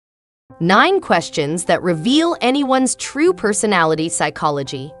9 questions that reveal anyone's true personality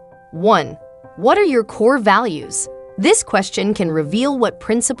psychology. 1. What are your core values? This question can reveal what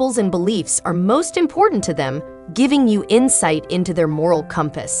principles and beliefs are most important to them, giving you insight into their moral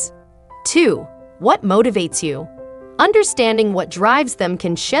compass. 2. What motivates you? Understanding what drives them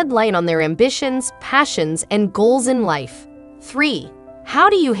can shed light on their ambitions, passions, and goals in life. 3. How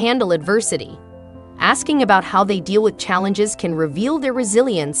do you handle adversity? Asking about how they deal with challenges can reveal their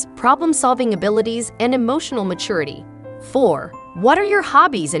resilience, problem-solving abilities, and emotional maturity. 4. What are your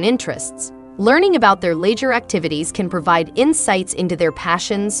hobbies and interests? Learning about their leisure activities can provide insights into their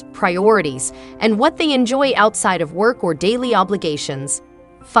passions, priorities, and what they enjoy outside of work or daily obligations.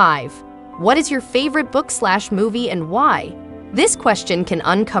 5. What is your favorite book/movie and why? This question can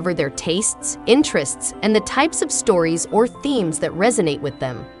uncover their tastes, interests, and the types of stories or themes that resonate with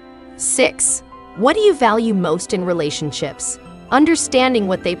them. 6. What do you value most in relationships? Understanding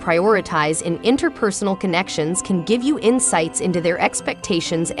what they prioritize in interpersonal connections can give you insights into their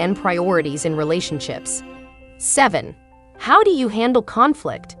expectations and priorities in relationships. 7. How do you handle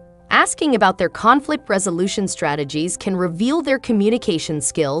conflict? Asking about their conflict resolution strategies can reveal their communication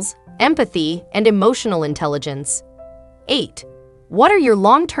skills, empathy, and emotional intelligence. 8. What are your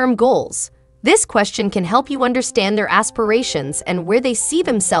long-term goals? This question can help you understand their aspirations and where they see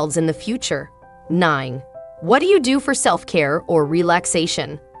themselves in the future. 9. What do you do for self-care or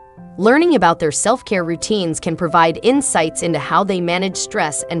relaxation? Learning about their self-care routines can provide insights into how they manage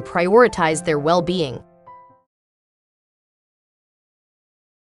stress and prioritize their well-being.